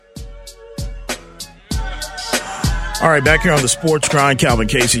All right, back here on the Sports Grind, Calvin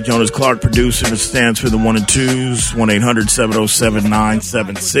Casey, Jonas Clark producing. It stands for the 1 and 2s,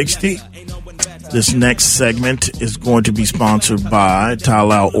 1-800-707-9760. This next segment is going to be sponsored by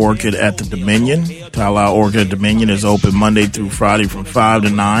Talal Orchid at the Dominion. Talal Orchid at Dominion is open Monday through Friday from 5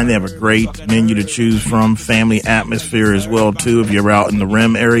 to 9. They have a great menu to choose from, family atmosphere as well, too. If you're out in the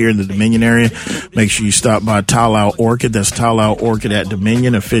Rim area, in the Dominion area, make sure you stop by Talal Orchid. That's Talal Orchid at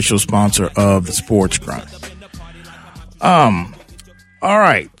Dominion, official sponsor of the Sports Grind. All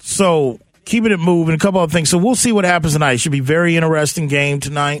right, so keeping it moving, a couple of things. So we'll see what happens tonight. It should be a very interesting game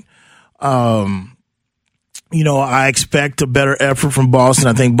tonight. I expect a better effort from Boston.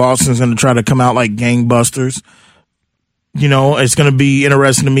 I think Boston's going to try to come out like gangbusters. It's going to be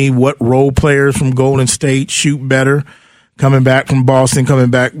interesting to me what role players from Golden State shoot better coming back from Boston,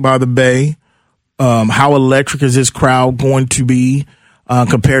 coming back by the Bay. How electric is this crowd going to be?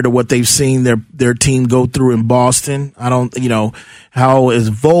 Compared to what they've seen their team go through in Boston. I don't, how as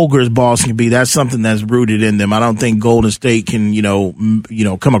vulgar as Boston can be, that's something that's rooted in them. I don't think Golden State can,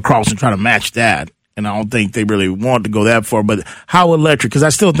 come across and try to match that. And I don't think they really want to go that far. But how electric, because I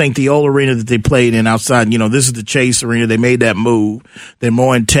still think the old arena that they played in outside, this is the Chase Arena. They made that move. They're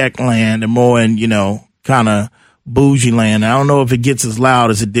more in tech land. They're more in, kind of bougie land. I don't know if it gets as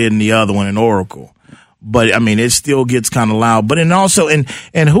loud as it did in the other one in Oracle. But it still gets kind of loud. But and also, and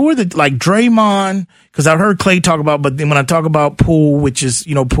who are like Draymond? Because I've heard Clay talk about, but then when I talk about Poole, which is,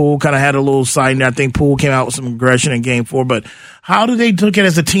 Poole kind of had a little side there. I think Poole came out with some aggression in Game 4. But how do they look at it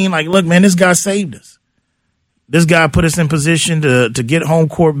as a team? Like, look, man, this guy saved us. This guy put us in position to get home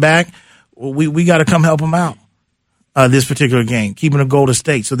court back. We got to come help him out. This particular game, keeping a Golden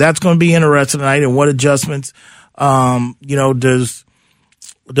State. So that's going to be interesting tonight. And what adjustments,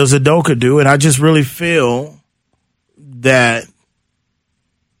 does Udoka do? And I just really feel that,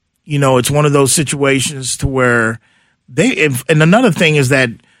 it's one of those situations to where and another thing is that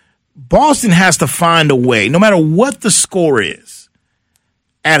Boston has to find a way, no matter what the score is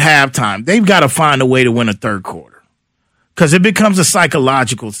at halftime, they've got to find a way to win a third quarter because it becomes a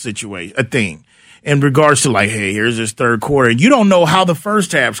psychological situation, a thing in regards to like, hey, here's this third quarter. And you don't know how the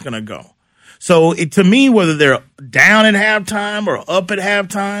first half's going to go. So to me, whether they're down at halftime or up at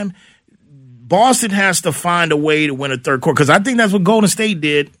halftime, Boston has to find a way to win a third quarter. Because I think that's what Golden State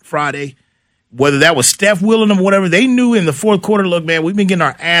did Friday. Whether that was Steph willing them or whatever, they knew in the fourth quarter, look, man, we've been getting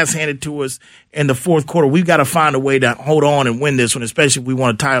our ass handed to us in the fourth quarter. We've got to find a way to hold on and win this one, especially if we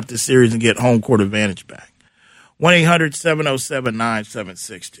want to tie up this series and get home court advantage back.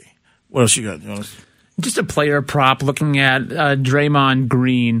 1-800-707-9760. What else you got, Jonas? Just a player prop looking at Draymond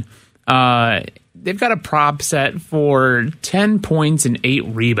Green. They've got a prop set for 10 points and 8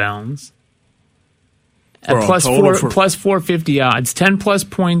 rebounds. At plus 450 odds, 10 plus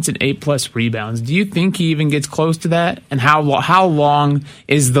points and 8 plus rebounds. Do you think he even gets close to that? And how long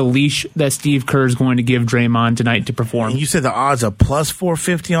is the leash that Steve Kerr is going to give Draymond tonight to perform? And you said the odds are plus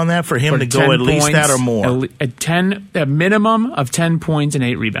 450 on that for him to go at least that or more. A minimum of 10 points and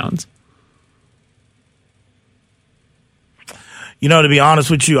 8 rebounds. To be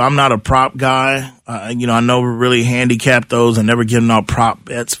honest with you, I'm not a prop guy. I never really handicap those. I never give them out prop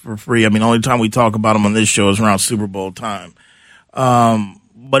bets for free. The only time we talk about them on this show is around Super Bowl time.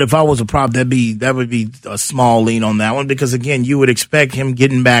 But if I was a prop, that would be a small lean on that one because, again, you would expect him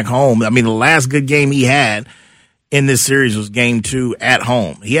getting back home. The last good game he had in this series was Game 2 at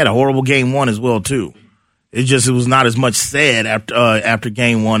home. He had a horrible Game 1 as well, too. It was not as much said after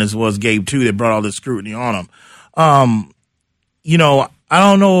Game 1 as was Game 2 that brought all this scrutiny on him. I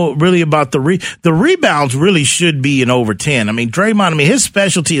don't know really about the rebounds really should be an over 10. Draymond, his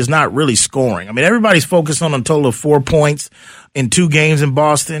specialty is not really scoring. Everybody's focused on a total of 4 points in 2 games in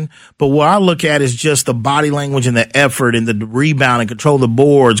Boston. But what I look at is just the body language and the effort and the rebound and control the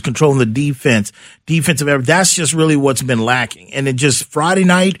boards, controlling the defensive effort. That's just really what's been lacking. And it just Friday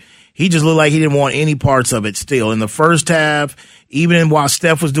night, he just looked like he didn't want any parts of it still. In the first half, even while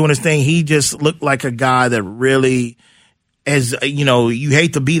Steph was doing his thing, he just looked like a guy that really, as you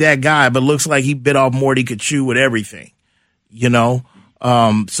hate to be that guy, but looks like he bit off more than he could chew with everything, So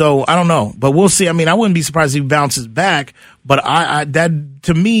I don't know, but we'll see. I wouldn't be surprised if he bounces back, but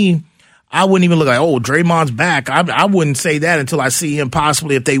to me, I wouldn't even look like, oh, Draymond's back. I wouldn't say that until I see him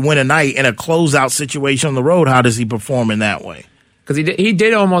possibly if they win a night in a closeout situation on the road. How does he perform in that way? Because he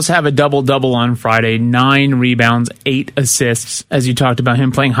did almost have a double-double on Friday, 9 rebounds, 8 assists, as you talked about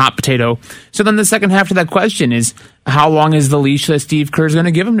him playing hot potato. So then the second half to that question is, how long is the leash that Steve Kerr is going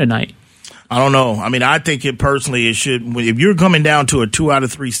to give him tonight? I don't know. I think it should, if you're coming down to a 2 out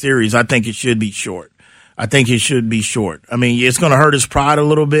of 3 series, I think it should be short. I think it should be short. I mean, it's going to hurt his pride a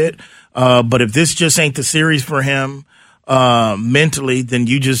little bit, but if this just ain't the series for him mentally, then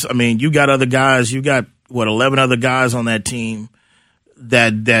you got other guys. You got, 11 other guys on that team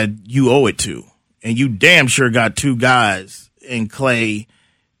that you owe it to. And you damn sure got 2 guys in Klay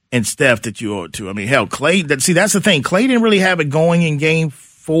and Steph that you owe it to. I mean, hell, Klay, that's the thing. Klay didn't really have it going in game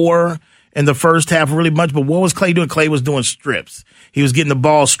 4 in the first half really much, but what was Klay doing? Klay was doing strips. He was getting the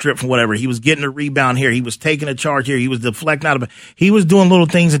ball stripped from whatever. He was getting a rebound here. He was taking a charge here. He was deflecting out of it. He was doing little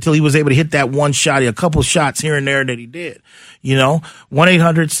things until he was able to hit that one shot, a couple shots here and there that he did.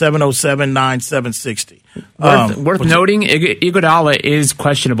 1-800-707-9760. Worth noting, Iguodala is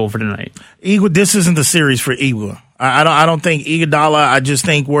questionable for tonight. This isn't the series for Iguodala. I don't think Iguodala. I just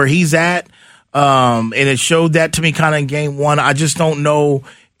think where he's at, and it showed that to me kind of in game 1. I just don't know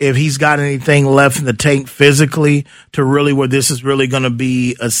if he's got anything left in the tank physically to really where this is really going to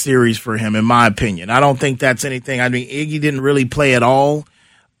be a series for him, in my opinion. I don't think that's anything. I mean, Iggy didn't really play at all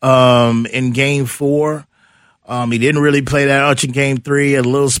in game 4. He didn't really play that much in game 3, a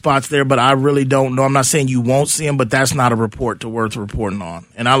little spots there, but I really don't know. I'm not saying you won't see him, but that's not a report worth reporting on.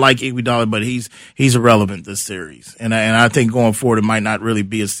 And I like Iguodala, but he's irrelevant this series. And I think going forward, it might not really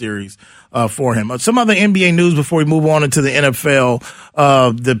be a series for him. Some other NBA news before we move on into the NFL.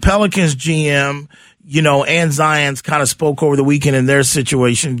 The Pelicans GM, and Zion's kind of spoke over the weekend in their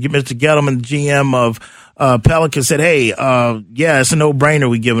situation. Mr. Gettleman, the GM of Pelicans, said, hey, it's a no-brainer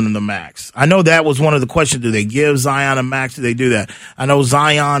we giving him the max. I know that was one of the questions. Do they give Zion a max? Do they do that? I know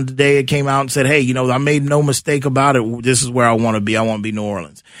Zion today came out and said, hey, I made no mistake about it. This is where I want to be. I want to be New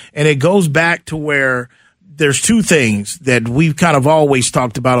Orleans. And it goes back to where there's 2 things that we've kind of always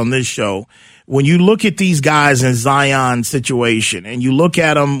talked about on this show. When you look at these guys in Zion's situation, and you look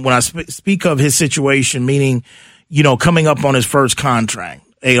at him, when I speak of his situation, meaning, coming up on his first contract,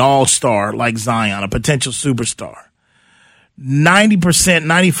 a all-star like Zion, a potential superstar, 90%,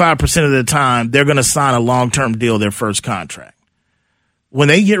 95% of the time, they're going to sign a long-term deal their first contract. When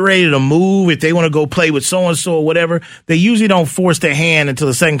they get ready to move, if they want to go play with so-and-so or whatever, they usually don't force their hand until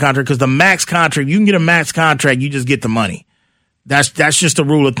the second contract, because the max contract, you can get a max contract, you just get the money. That's just a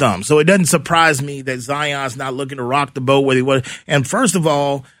rule of thumb. So it doesn't surprise me that Zion's not looking to rock the boat where he was. And first of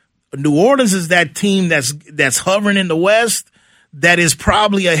all, New Orleans is that team that's hovering in the West that is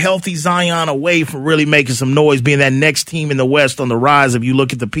probably a healthy Zion away from really making some noise, being that next team in the West on the rise if you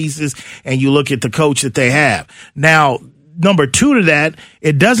look at the pieces and you look at the coach that they have. Now, number 2 to that,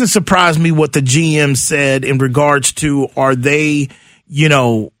 it doesn't surprise me what the GM said in regards to are they,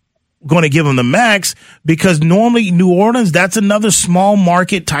 going to give him the max, because normally New Orleans, that's another small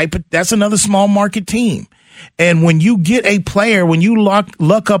market team. And when you get a player, when you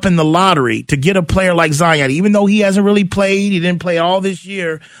luck up in the lottery to get a player like Zion, even though he hasn't really played, he didn't play all this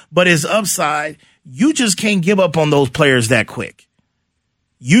year, but his upside, you just can't give up on those players that quick.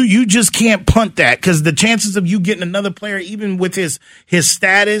 You just can't punt that, because the chances of you getting another player, even with his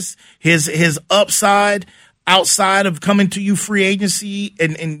status, his upside, outside of coming to you free agency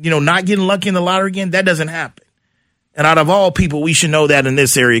and not getting lucky in the lottery again, that doesn't happen. And out of all people, we should know that in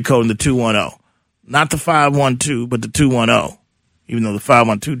this area code in the 210. Not the 512, but the 210. Even though the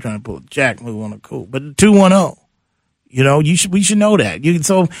 512 trying to pull a jack move on a cool. But the 210. We should know that.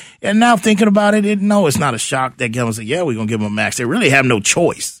 And now thinking about it, it's not a shock that Gellman said, yeah, we're going to give him a max. They really have no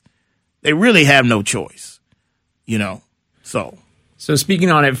choice. So speaking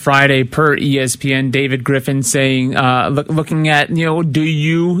on it Friday per ESPN, David Griffin saying, looking at, do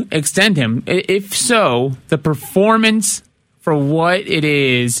you extend him? If so, the performance for what it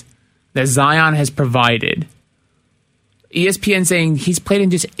is that Zion has provided, ESPN saying he's played in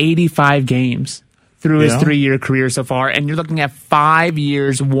just 85 games through his 3-year career so far, and you're looking at 5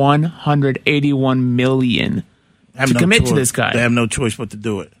 years, $181 million to commit to this guy. They have no choice but to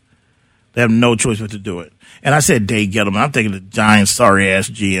do it. And I said Dave Gettleman. I'm thinking the giant sorry-ass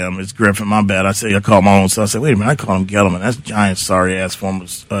GM. It's Griffin, my bad. I called my own son. I said, wait a minute, I call him Gettleman. That's giant sorry-ass former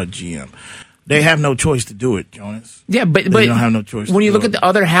GM. They have no choice to do it, Jonas. Yeah, but they don't have no choice. When you look at the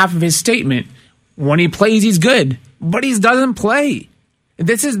other half of his statement, when he plays, he's good, but he doesn't play.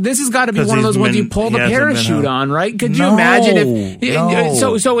 This has got to be one of those ones you pull the parachute on, right? Could you imagine if?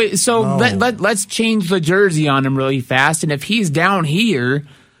 Let's change the jersey on him really fast, and if he's down here,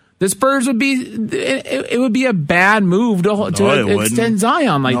 the Spurs would be. It would be a bad move to extend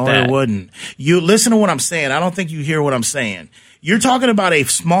Zion like that. No, it wouldn't. You listen to what I'm saying. I don't think you hear what I'm saying. You're talking about a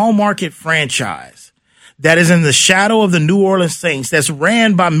small market franchise that is in the shadow of the New Orleans Saints, that's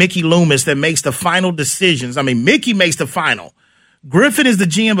ran by Mickey Loomis, that makes the final decisions. I mean, Mickey makes the final. Griffin is the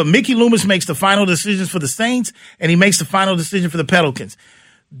GM, but Mickey Loomis makes the final decisions for the Saints, and he makes the final decision for the Pelicans.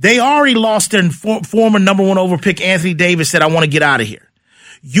 They already lost their former number 1 overall pick, Anthony Davis, said, I want to get out of here.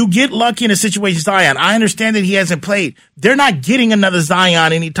 You get lucky in a situation, Zion. I understand that he hasn't played. They're not getting another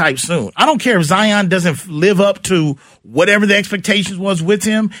Zion anytime soon. I don't care if Zion doesn't live up to whatever the expectations was with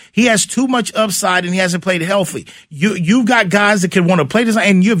him. He has too much upside and he hasn't played healthy. You've got guys that could want to play this.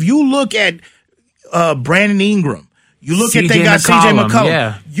 And if you look at Brandon Ingram, you look at they got CJ McCollum.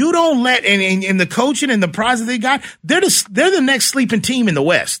 Yeah. You don't let and the coaching and the prizes they got. They're the next sleeping team in the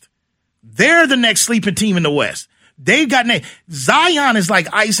West. They're the next sleeping team in the West. They've got Zion is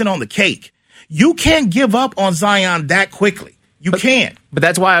like icing on the cake. You can't give up on Zion that quickly. You can't. But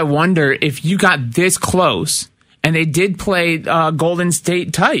that's why I wonder if you got this close, and they did play Golden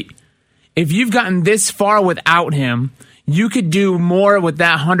State tight. If you've gotten this far without him, you could do more with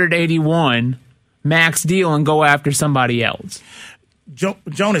that 181 max deal and go after somebody else.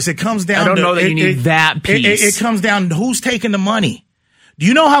 Jonas, it comes down. I don't know that you need that piece. It comes down to who's taking the money. Do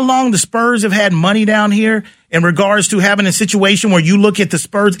you know how long the Spurs have had money down here in regards to having a situation where you look at the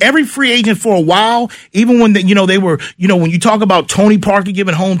Spurs, every free agent for a while, even when they were, when you talk about Tony Parker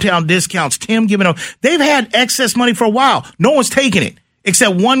giving hometown discounts, Tim giving them, they've had excess money for a while. No one's taking it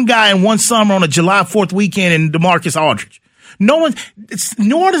except one guy in one summer on a July 4th weekend in DeMarcus Aldridge. New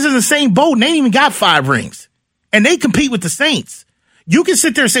Orleans is in the same boat and they ain't even got 5 rings and they compete with the Saints. You can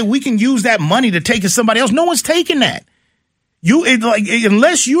sit there and say, we can use that money to take to somebody else. No one's taking that.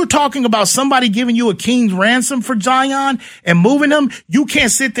 Unless you're talking about somebody giving you a king's ransom for Zion and moving them, you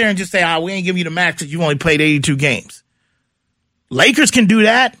can't sit there and just say, we ain't giving you the max because you only played 82 games. Lakers can do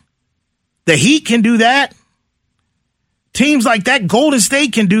that. The Heat can do that. Teams like that, Golden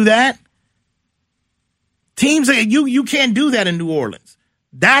State can do that. Teams that you can't do that in New Orleans.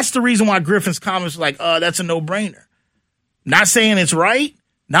 That's the reason why Griffin's comments are like, that's a no-brainer. Not saying it's right.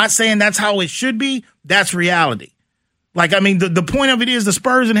 Not saying that's how it should be. That's reality. The point of it is the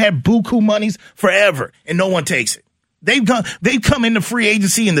Spurs have had buku monies forever, and no one takes it. They've come into free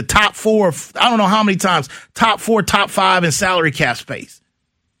agency in the top 4, I don't know how many times, top 4, top 5 in salary cap space.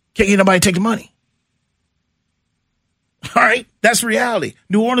 Can't get nobody to take the money. All right? That's reality.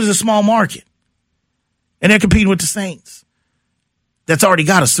 New Orleans is a small market, and they're competing with the Saints. That's already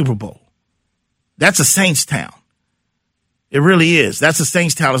got a Super Bowl. That's a Saints town. It really is. That's a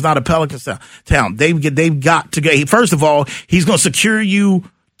Saints town. It's not a Pelicans town. They've got to go. First of all, he's going to secure you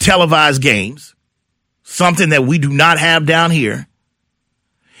televised games, something that we do not have down here.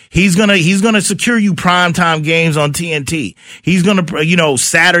 He's gonna secure you primetime games on TNT. He's gonna,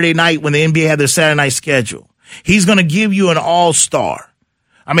 Saturday night when the NBA had their Saturday night schedule. He's gonna give you an all-star.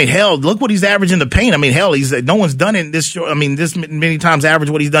 I mean, hell, look what he's averaging in the paint. I mean, hell, no one's done it this short. I mean, this many times average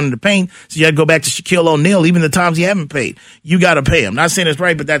what he's done in the paint. So you had to go back to Shaquille O'Neal, even the times he haven't paid. You got to pay him. Not saying it's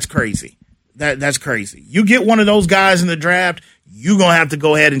right, but that's crazy. That's crazy. You get one of those guys in the draft, you're going to have to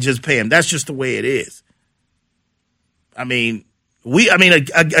go ahead and just pay him. That's just the way it is. I mean, a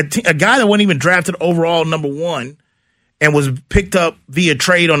guy that wasn't even drafted overall number 1 and was picked up via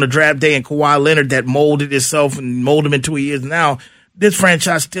trade on the draft day in Kawhi Leonard that molded itself and molded him into who he is now. This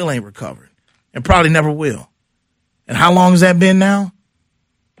franchise still ain't recovered and probably never will. And how long has that been now?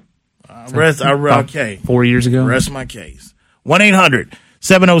 Okay. 4 years ago. Rest my case.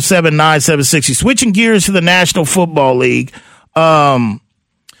 1-800-707-9760. Switching gears to the National Football League. I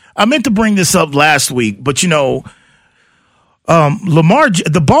meant to bring this up last week, but the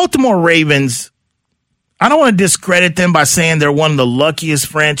Baltimore Ravens, I don't want to discredit them by saying they're one of the luckiest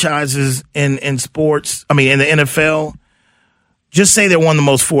franchises in sports. I mean, in the NFL. Just say they're one of the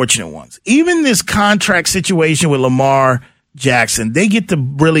most fortunate ones. Even this contract situation with Lamar Jackson, they get to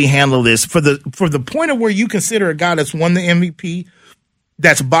really handle this for the point of where you consider a guy that's won the MVP,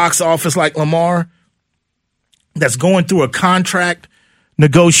 that's box office like Lamar, that's going through a contract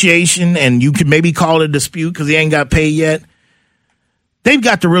negotiation, and you could maybe call it a dispute because he ain't got paid yet. They've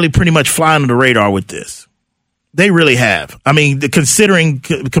got to really pretty much fly under the radar with this. They really have. I mean, considering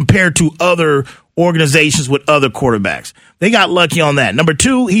compared to other organizations with other quarterbacks. They got lucky on that. Number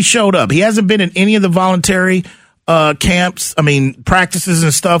 2, he showed up. He hasn't been in any of the voluntary practices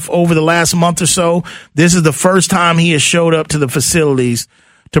and stuff over the last month or so. This is the first time he has showed up to the facilities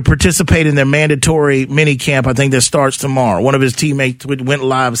to participate in their mandatory mini camp. I think that starts tomorrow. One of his teammates went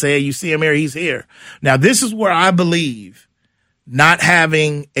live and said, hey, you see him here? He's here. Now, this is where I believe not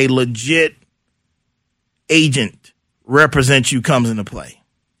having a legit agent represent you comes into play.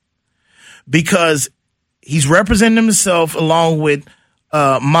 Because he's representing himself along with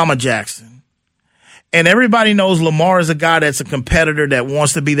Mama Jackson. And everybody knows Lamar is a guy that's a competitor that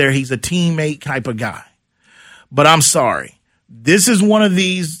wants to be there. He's a teammate type of guy. But I'm sorry. This is one of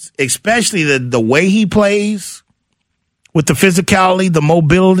these, especially the way he plays, with the physicality, the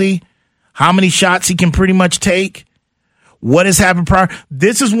mobility, how many shots he can pretty much take, what has happened prior.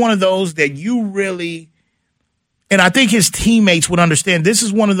 This is one of those that you really, and I think his teammates would understand. This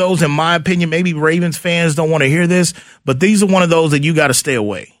is one of those, in my opinion, maybe Ravens fans don't want to hear this, but these are one of those that you got to stay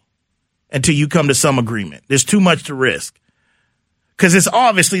away until you come to some agreement. There's too much to risk. Because it's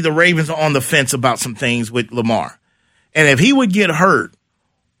obviously the Ravens are on the fence about some things with Lamar. And if he would get hurt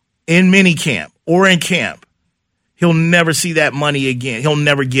in minicamp or in camp, he'll never see that money again. He'll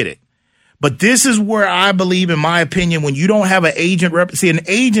never get it. But this is where I believe, in my opinion, when you don't have an agent, an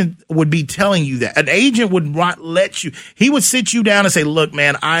agent would be telling you that. An agent would not let you. He would sit you down and say, look,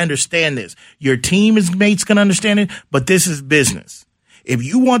 man, I understand this. Your teammates can understand it, but this is business. If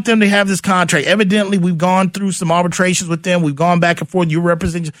you want them to have this contract, evidently we've gone through some arbitrations with them. We've gone back and forth. You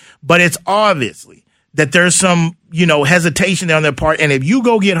represent, but it's obviously that there's some, hesitation there on their part. And if you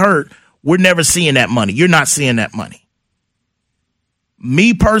go get hurt, we're never seeing that money. You're not seeing that money.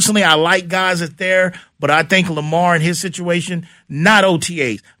 Me personally, I like guys that's there, but I think Lamar in his situation, not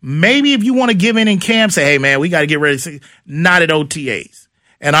OTAs. Maybe if you want to give in camp, say, hey, man, we got to get ready. Not at OTAs.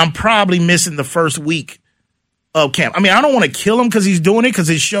 And I'm probably missing the first week of camp. I mean, I don't want to kill him because he's doing it, because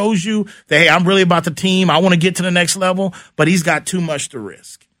it shows you that, hey, I'm really about the team. I want to get to the next level, but he's got too much to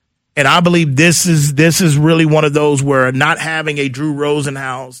risk. And I believe this is really one of those where not having a Drew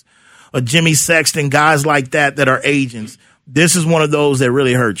Rosenhaus, a Jimmy Sexton, guys like that are agents, this is one of those that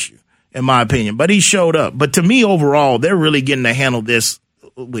really hurts you, in my opinion. But he showed up. But to me, overall, they're really getting to handle this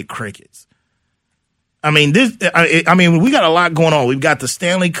with crickets. I mean, we got a lot going on. We've got the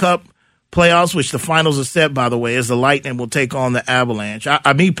Stanley Cup playoffs, which the finals are set, by the way, as the Lightning will take on the Avalanche.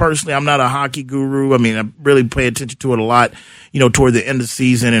 Me personally, I'm not a hockey guru. I mean, I really pay attention to it a lot, toward the end of the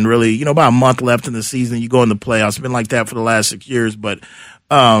season, and really, about a month left in the season, you go in the playoffs. It's been like that for the last 6 years, but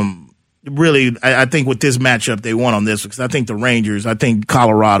really, I think with this matchup, they won on this, because I think the Rangers,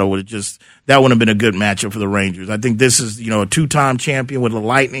 Colorado that would have been a good matchup for the Rangers. I think this is, a two-time champion with the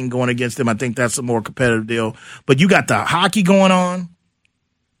Lightning going against them. I think that's a more competitive deal. But you got the hockey going on.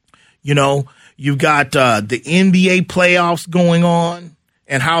 You've got the NBA playoffs going on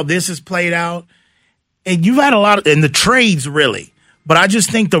and how this has played out. And you've had a lot in the trades, really. But I just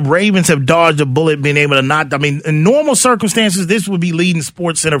think the Ravens have dodged a bullet being able to in normal circumstances, this would be leading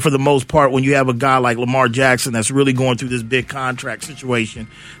Sports Center for the most part when you have a guy like Lamar Jackson that's really going through this big contract situation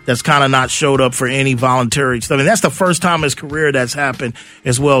that's kind of not showed up for any voluntary stuff. And that's the first time in his career that's happened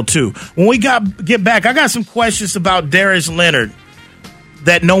as well, too. When we get back, I got some questions about Darius Leonard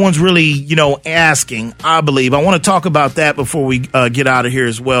that no one's really, asking, I believe. I want to talk about that before we get out of here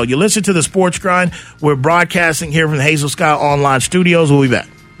as well. You listen to the Sports Grind. We're broadcasting here from the Hazel Sky Online Studios. We'll be back.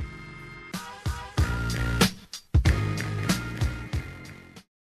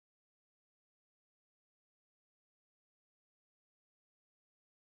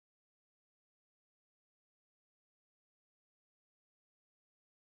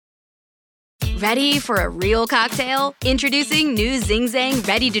 Ready for a real cocktail? Introducing new Zing Zang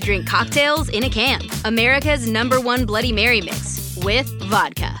ready-to-drink cocktails in a can. America's #1 Bloody Mary mix with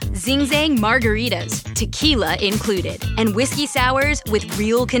vodka, Zing Zang margaritas, tequila included, and whiskey sours with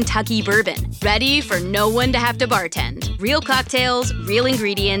real Kentucky bourbon. Ready for no one to have to bartend. Real cocktails, real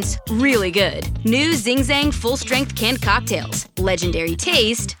ingredients, really good. New Zing Zang full-strength canned cocktails. Legendary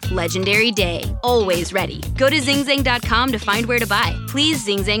taste, legendary day. Always ready. Go to zingzang.com to find where to buy. Please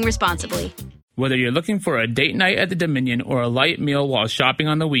Zing Zang responsibly. Whether you're looking for a date night at the Dominion or a light meal while shopping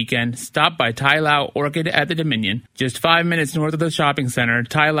on the weekend, stop by Thai Lao Orchid at the Dominion. Just 5 minutes north of the shopping center,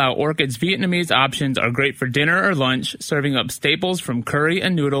 Thai Lao Orchid's Vietnamese options are great for dinner or lunch, serving up staples from curry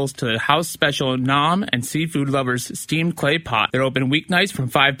and noodles to the house special Nam and seafood lovers' steamed clay pot. They're open weeknights from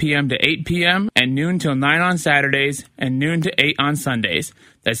 5 p.m. to 8 p.m. and noon till 9 on Saturdays and noon to 8 on Sundays.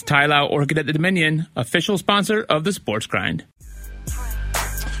 That's Thai Lao Orchid at the Dominion, official sponsor of the Sports Grind.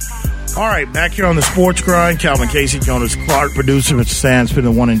 All right, back here on the Sports Grind, Calvin Casey, Jonas Clark, producer, Mr. Sands,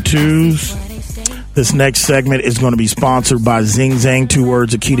 spinning 1 and 2s. This next segment is going to be sponsored by Zing Zang, 2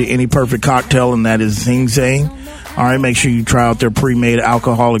 words, a key to any perfect cocktail, and that is Zing Zang. All right, make sure you try out their pre-made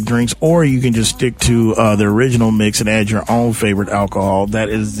alcoholic drinks, or you can just stick to the original mix and add your own favorite alcohol. That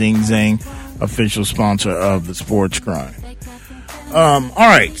is Zing Zang, official sponsor of the Sports Grind. All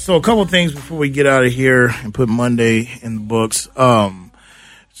right, so a couple things before we get out of here and put Monday in the books.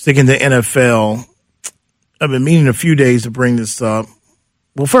 Sticking to NFL, I've been meaning a few days to bring this up.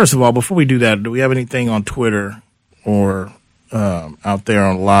 Well, first of all, before we do that, do we have anything on Twitter or out there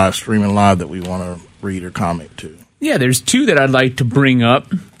on live, streaming live, that we want to read or comment to? Yeah, there's 2 that I'd like to bring up.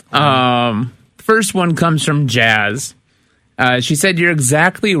 First one comes from Jazz. She said, "You're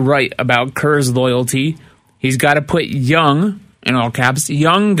exactly right about Kerr's loyalty. He's got to put young, in all caps,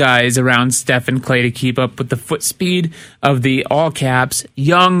 young guys around Steph and Klay to keep up with the foot speed of the, all caps,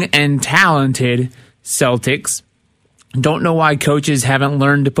 young and talented Celtics. Don't know why coaches haven't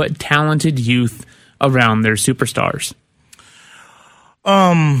learned to put talented youth around their superstars.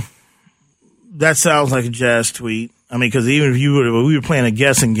 That sounds like a Jazz tweet. I mean, because even if we were playing a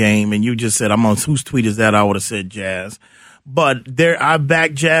guessing game and you just said, whose tweet is that? I would have said Jazz. But I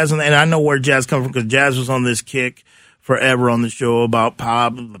back Jazz, and I know where Jazz comes from because Jazz was on this kick forever on the show about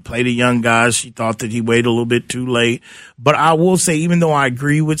Pop, play the young guys. She thought that he waited a little bit too late. But I will say, even though I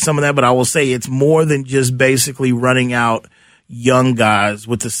agree with some of that, but I will say it's more than just basically running out young guys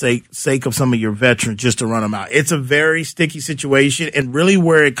with the sake of some of your veterans just to run them out. It's a very sticky situation, and really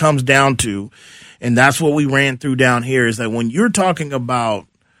where it comes down to, and that's what we ran through down here, is that when you're talking about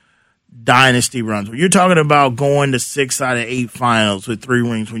dynasty runs, when you're talking about going to 6 out of 8 finals with 3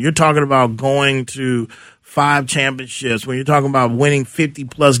 rings, when you're talking about going to 5 championships, when you're talking about winning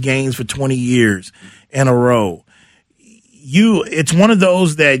 50-plus games for 20 years in a row, it's one of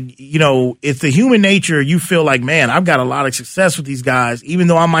those that, it's the human nature. You feel like, man, I've got a lot of success with these guys. Even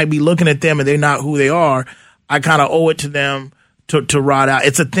though I might be looking at them and they're not who they are, I kind of owe it to them to ride out.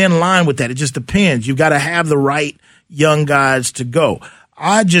 It's a thin line with that. It just depends. You've got to have the right young guys to go.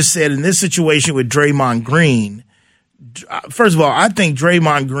 I just said in this situation with Draymond Green, first of all, I think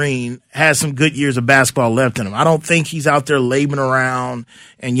Draymond Green has some good years of basketball left in him. I don't think he's out there laboring around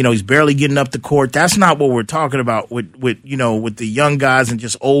and, he's barely getting up the court. That's not what we're talking about with the young guys and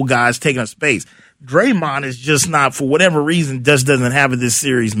just old guys taking up space. Draymond is just not, for whatever reason, just doesn't have it this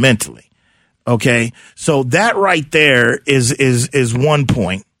series mentally. Okay. So that right there is one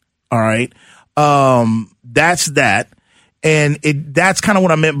point. All right. That's that. And that's kind of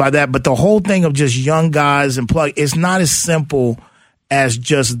what I meant by that. But the whole thing of just young guys and plug, it's not as simple as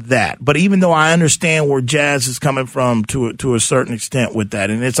just that. But even though I understand where Jazz is coming from to a certain extent with that,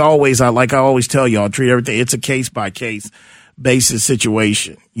 and it's always, like I always tell y'all, treat everything, it's a case by case basis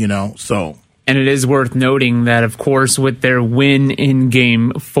situation, so. And it is worth noting that, of course, with their win in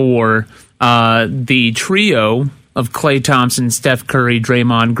Game 4, the trio of Klay Thompson, Steph Curry,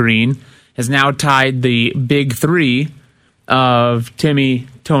 Draymond Green has now tied the big three of Timmy,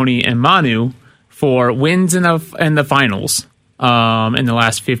 Tony, and Manu for wins in the finals in the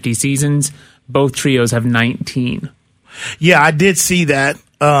last 50 seasons. Both trios have 19. Yeah, I did see that.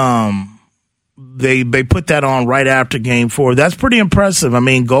 They put that on right after Game 4. That's pretty impressive. I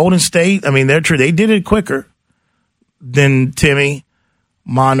mean, Golden State, they did it quicker than Timmy,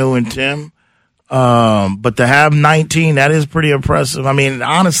 Manu, and Tim. But to have 19, that is pretty impressive. I mean,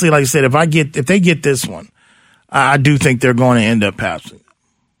 honestly, like I said, if they get this one, I do think they're going to end up passing.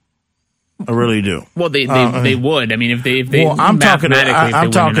 I really do. Well, they would. I mean, if they well, I'm talking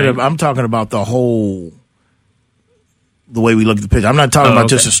about the way we look at the pitch. I'm not talking about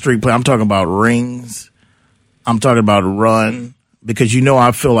just a street play. I'm talking about rings. I'm talking about a run, because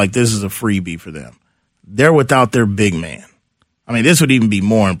I feel like this is a freebie for them. They're without their big man. I mean, this would even be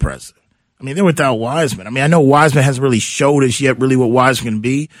more impressive. I mean, they're without Wiseman. I mean, I know Wiseman hasn't really showed us yet really what Wiseman can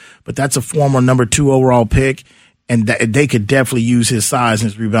be, but that's a former number 2 overall pick, and they could definitely use his size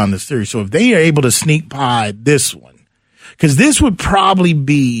and his rebound in the series. So if they are able to sneak by this one, because this would probably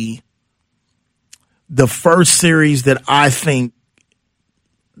be the first series that I think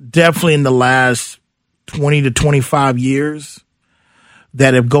definitely in the last 20 to 25 years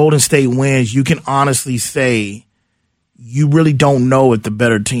that if Golden State wins, you can honestly say you really don't know if the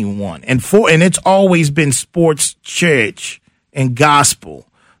better team won. And it's always been sports church and gospel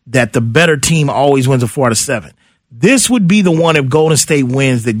that the better team always wins a 4 out of 7. This would be the one if Golden State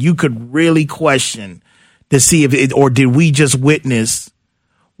wins that you could really question to see if or did we just witness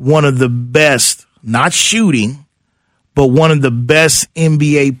one of the best, not shooting, but one of the best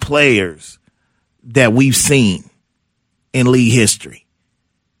NBA players that we've seen in league history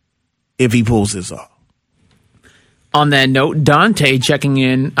if he pulls this off. On that note, Dante checking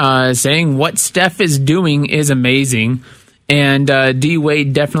in, saying what Steph is doing is amazing. And D.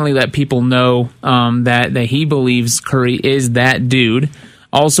 Wade definitely let people know that he believes Curry is that dude.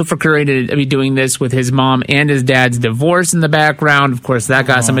 Also for Curry to be doing this with his mom and his dad's divorce in the background. Of course, that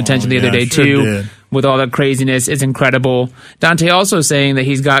got some attention the other day, too. Did. With all that craziness. It's incredible. Dante also saying that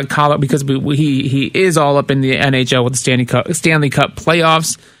he's got because he is all up in the NHL with the Stanley Cup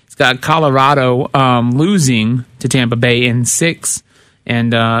playoffs. He's got Colorado losing to Tampa Bay in 6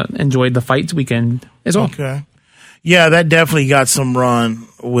 and enjoyed the fights weekend as well. Okay. Yeah, that definitely got some run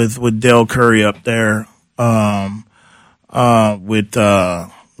with Del Curry up there with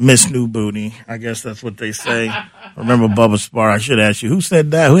Miss New Booty. I guess that's what they say. Remember Bubba Spar? I should ask you, who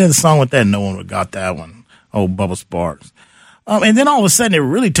said that? Who had a song with that? No one would got that one. Oh, Bubba Sparks. And then all of a sudden it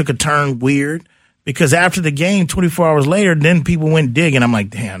really took a turn weird because after the game, 24 hours later, then people went digging. I'm like,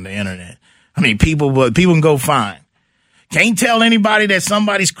 damn, the internet. I mean, people can go find. Can't tell anybody that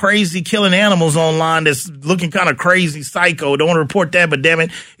somebody's crazy killing animals online that's looking kind of crazy psycho. Don't want to report that, but damn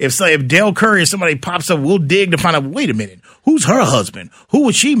it, if Dale Curry or somebody pops up, we'll dig to find out, wait a minute, who's her husband? Who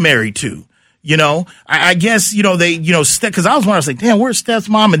was she married to? You know, I guess, because I was wondering, I was like, damn, where's Steph's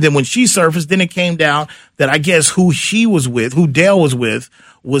mom? And then when she surfaced, then it came down that I guess who she was with, who Dale was with,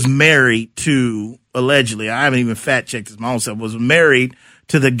 was married to, allegedly, I haven't even fact checked this my own self, was married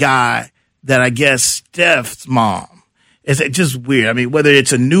to the guy that I guess Steph's mom. It's just weird. I mean, whether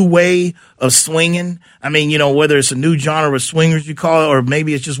it's a new way of swinging, I mean, whether it's a new genre of swingers you call it, or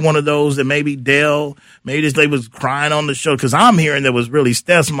maybe it's just one of those that maybe Dale, maybe this lady was crying on the show. Because I'm hearing that was really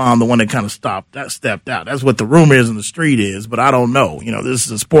Steph's mom, the one that kind of stepped out. That's what the rumor is in the street is, but I don't know. This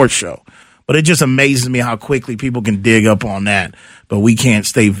is a sports show. But it just amazes me how quickly people can dig up on that. But we can't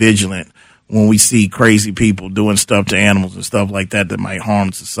stay vigilant when we see crazy people doing stuff to animals and stuff like that might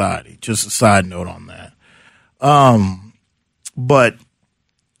harm society. Just a side note on that. But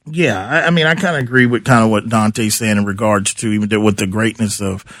yeah, I mean, I kind of agree with kind of what Dante's saying in regards to even with the greatness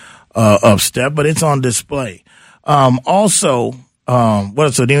of Steph, but it's on display. Also, what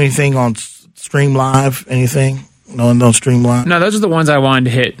else? So, do anything on Stream Live? Anything? No Stream Live? No, those are the ones I wanted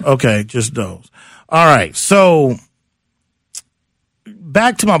to hit. Okay, just those. All right. So,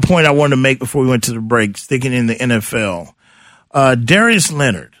 back to my point I wanted to make before we went to the break, sticking in the NFL. Darius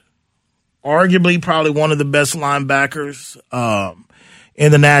Leonard. Arguably, probably one of the best linebackers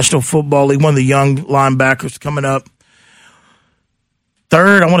in the National Football League. One of the young linebackers coming up.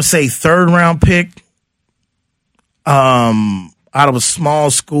 Third round pick out of a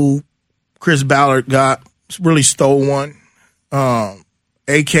small school. Chris Ballard really stole one.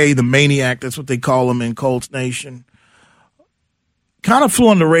 A.K. the Maniac, that's what they call him in Colts Nation. Kind of flew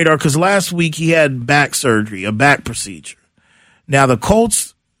on the radar because last week he had back surgery, a back procedure. Now, the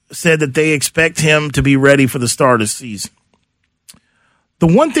Colts said that they expect him to be ready for the start of the season. The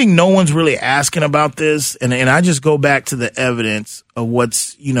one thing no one's really asking about this, and I just go back to the evidence of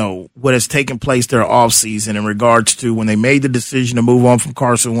what has taken place their offseason in regards to when they made the decision to move on from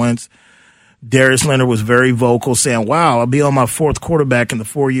Carson Wentz. Darius Leonard was very vocal saying, wow, I'll be on my fourth quarterback in the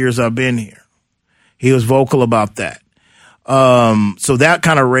 4 years I've been here. He was vocal about that. So that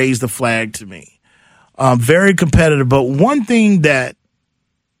kind of raised the flag to me. Very competitive, but one thing that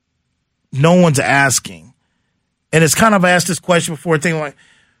no one's asking, and it's kind of asked this question before, thinking like,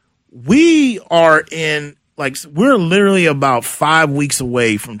 we're literally about 5 weeks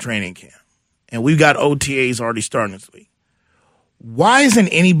away from training camp, and we've got OTAs already starting this week. Why isn't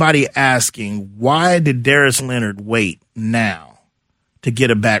anybody asking, why did Darius Leonard wait now to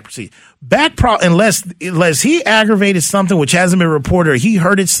get a back procedure? Unless he aggravated something which hasn't been reported, or he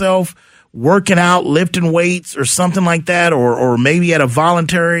hurt himself working out, lifting weights or something like that, or maybe at a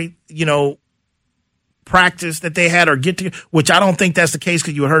voluntary, practice that they had or get to, which I don't think that's the case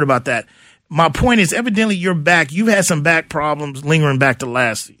because you heard about that. My point is, evidently you're back. You've had some back problems lingering back to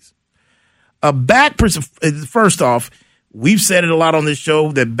last season. First off, we've said it a lot on this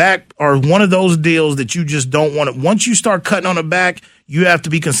show that back are one of those deals that you just don't want to. Once you start cutting on the back, you have to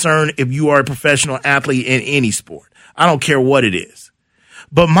be concerned if you are a professional athlete in any sport. I don't care what it is.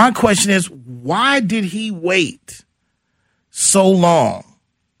 But my question is, why did he wait so long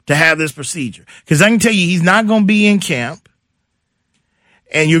to have this procedure? Because I can tell you he's not going to be in camp,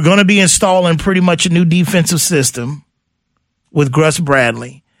 and you're going to be installing pretty much a new defensive system with Gus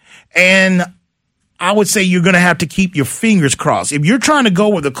Bradley. And I would say you're going to have to keep your fingers crossed. If you're trying to go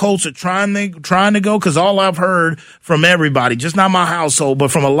where the Colts are trying to go, because all I've heard from everybody, just not my household, but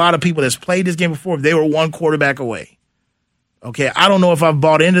from a lot of people that's played this game before, they were one quarterback away. Okay, I don't know if I've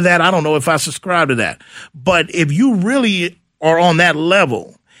bought into that. I don't know if I subscribe to that. But if you really are on that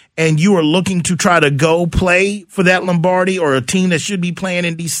level and you are looking to try to go play for that Lombardi or a team that should be playing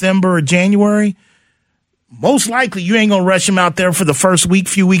in December or January, most likely you ain't going to rush him out there for the first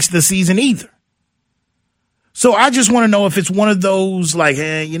few weeks of the season either. So I just want to know if it's one of those like,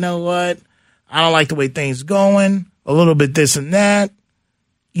 hey, you know what? I don't like the way things going, a little bit this and that.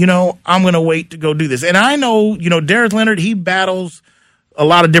 I'm going to wait to go do this. And I know, Darius Leonard, he battles a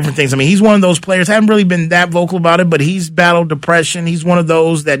lot of different things. I mean, he's one of those players, haven't really been that vocal about it, but he's battled depression. He's one of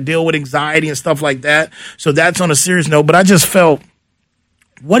those that deal with anxiety and stuff like that. So that's on a serious note. But I just felt,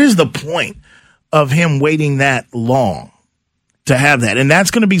 what is the point of him waiting that long to have that? And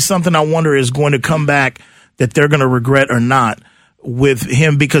that's going to be something I wonder is going to come back that they're going to regret or not with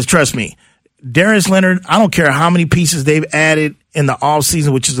him, because trust me, Darius Leonard, I don't care how many pieces they've added in the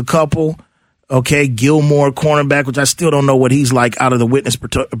offseason, which is a couple, Okay, Gilmore, cornerback, which I still don't know what he's like out of the witness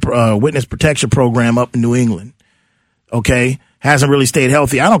protection program up in New England. Okay, hasn't really stayed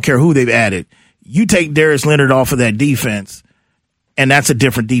healthy. I don't care who they've added. You take Darius Leonard off of that defense, and that's a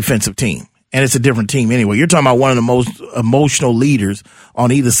different defensive team. And it's a different team anyway. You're talking about one of the most emotional leaders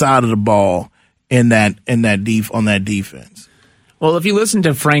on either side of the ball on that defense. Well, if you listen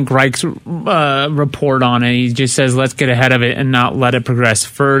to Frank Reich's report on it, he just says, let's get ahead of it and not let it progress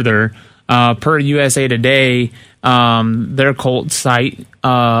further. Per USA Today, their Colts site,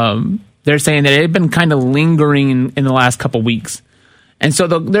 they're saying that it had been kind of lingering in the last couple weeks. And so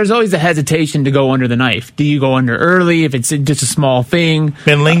there's always a hesitation to go under the knife. Do you go under early if it's just a small thing?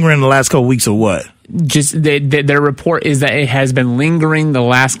 Been lingering the last couple weeks or what? Just their report is that it has been lingering the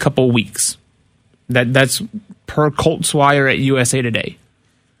last couple weeks. That's per Colts Wire at USA Today.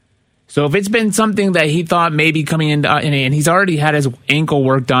 So if it's been something that he thought maybe coming into, and he's already had his ankle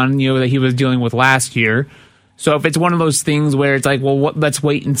work done, that he was dealing with last year. So if it's one of those things where it's like, well, let's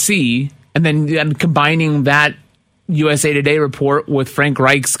wait and see, and then combining that USA Today report with Frank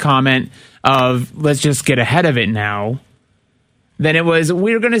Reich's comment of let's just get ahead of it now, then it was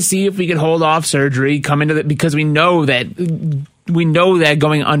we're going to see if we could hold off surgery, come into because we know that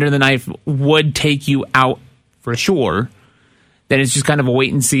going under the knife would take you out for sure. Then it's just kind of a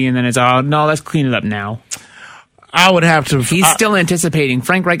wait and see, and then it's no, let's clean it up now. I would have to. He's still anticipating.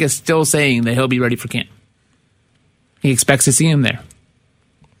 Frank Reich is still saying that he'll be ready for camp. He expects to see him there.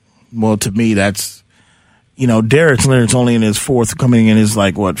 Well, to me, that's. Darius Leonard's only in his coming in his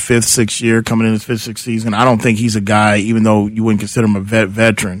fifth, sixth year, coming in his fifth, sixth season. I don't think he's a guy, even though you wouldn't consider him a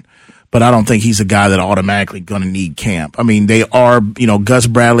veteran, but I don't think he's a guy that automatically going to need camp. I mean, they are, Gus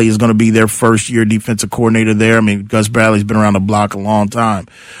Bradley is going to be their first year defensive coordinator there. I mean, Gus Bradley's been around the block a long time.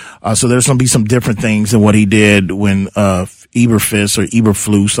 So there's going to be some different things than what he did when, Eberflus or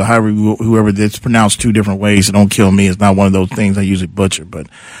Eberflus, or whoever it's pronounced two different ways. So don't kill me. It's not one of those things I usually butcher, but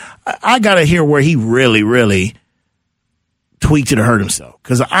I got to hear where he really, really tweaked it or hurt himself.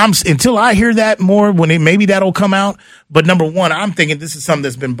 Because until I hear that more, maybe that'll come out. But number one, I'm thinking this is something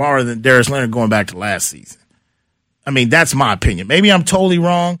that's been borrowed than Darius Leonard going back to last season. I mean, that's my opinion. Maybe I'm totally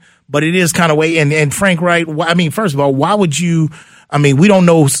wrong, but it is kind of way. And Frank Wright, I mean, first of all, why would you? I mean, we don't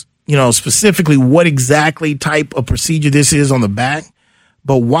know, specifically what exactly type of procedure this is on the back.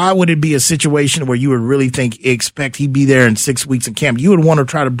 But why would it be a situation where you would really expect he'd be there in 6 weeks in camp? You would want to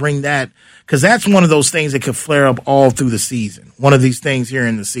try to bring that, because that's one of those things that could flare up all through the season. One of these things here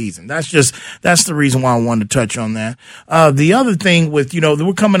in the season. That's the reason why I wanted to touch on that. The other thing with,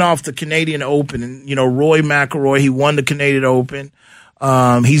 we're coming off the Canadian Open, and, Roy McIlroy, he won the Canadian Open.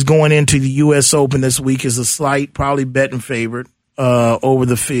 He's going into the U.S. Open this week as a slight, probably betting favorite, over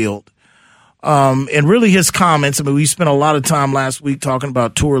the field. And really his comments, I mean, we spent a lot of time last week talking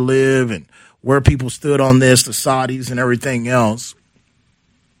about Tour Live and where people stood on this, the Saudis and everything else.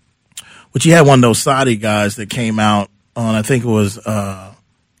 But you had one of those Saudi guys that came out on, I think it was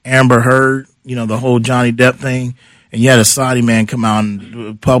Amber Heard, the whole Johnny Depp thing. And you had a Saudi man come out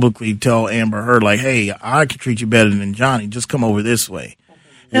and publicly tell Amber Heard, like, hey, I can treat you better than Johnny. Just come over this way.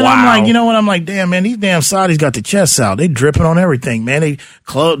 And wow. I'm like, you know what? I'm like, damn, man, these damn Saudis got the chests out. They dripping on everything, man. They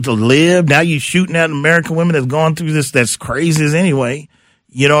club to live. Now you shooting at American women that's gone through this. That's crazy as anyway.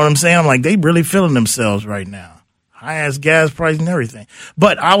 You know what I'm saying? I'm like, they really feeling themselves right now. High ass gas price and everything.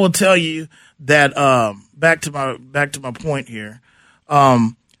 But I will tell you that, back to my point here.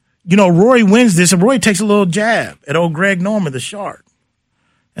 Rory wins this, and Rory takes a little jab at old Greg Norman, the Shark.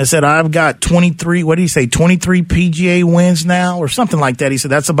 And said, I've got 23 PGA wins now or something like that. He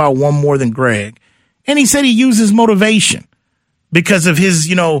said, that's about one more than Greg. And he said he uses motivation because of his,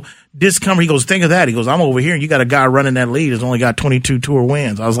 discomfort. He goes, think of that. He goes, I'm over here and you got a guy running that lead who's only got 22 tour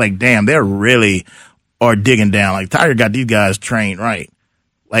wins. I was like, damn, they're really are digging down. Like, Tiger got these guys trained right.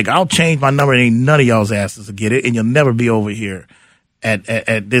 Like, I'll change my number and ain't none of y'all's asses to get it, and you'll never be over here at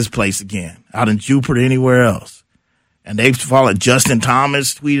this place again, out in Jupiter, anywhere else. And they've followed. Justin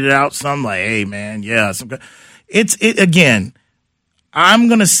Thomas tweeted out something like, hey, man, yeah. Again, I'm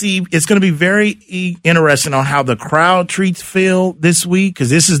going to see. It's going to be very interesting on how the crowd treats Phil this week, because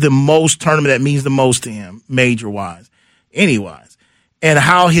this is the most tournament that means the most to him, major-wise, any-wise, and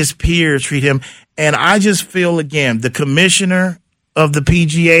how his peers treat him. And I just feel, again, the commissioner of the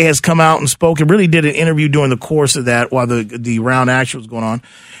PGA has come out and spoken, really did an interview during the course of that while the round action was going on,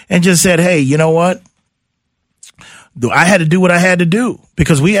 and just said, hey, you know what? I had to do what I had to do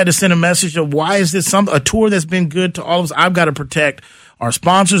because we had to send a message of why is this a tour that's been good to all of us. I've got to protect our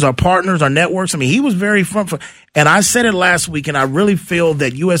sponsors, our partners, our networks. I mean, he was very front. And I said it last week, and I really feel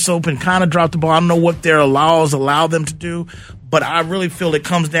that U.S. Open kind of dropped the ball. I don't know what their laws allow them to do, But I really feel it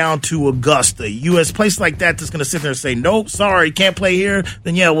comes down to Augusta. U.S. place like that's going to sit there and say, nope, sorry, can't play here.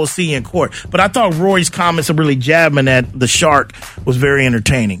 Then, yeah, we'll see you in court. But I thought Rory's comments of really jabbing at the Shark was very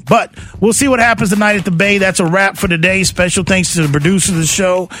entertaining. But we'll see what happens tonight at the Bay. That's a wrap for today. Special thanks to the producer of the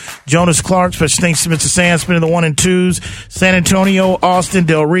show, Jonas Clark. Special thanks to Mr. Sandspin in the 1 and 2s. San Antonio, Austin,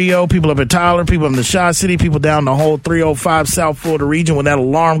 Del Rio, people up in Tyler, people in the Shaw City, people down the whole 305 South Florida region. When that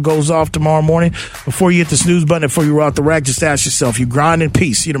alarm goes off tomorrow morning, before you hit the snooze button, before you roll out the rack, just ask yourself, you grind in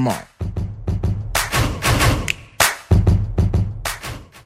peace. See you tomorrow.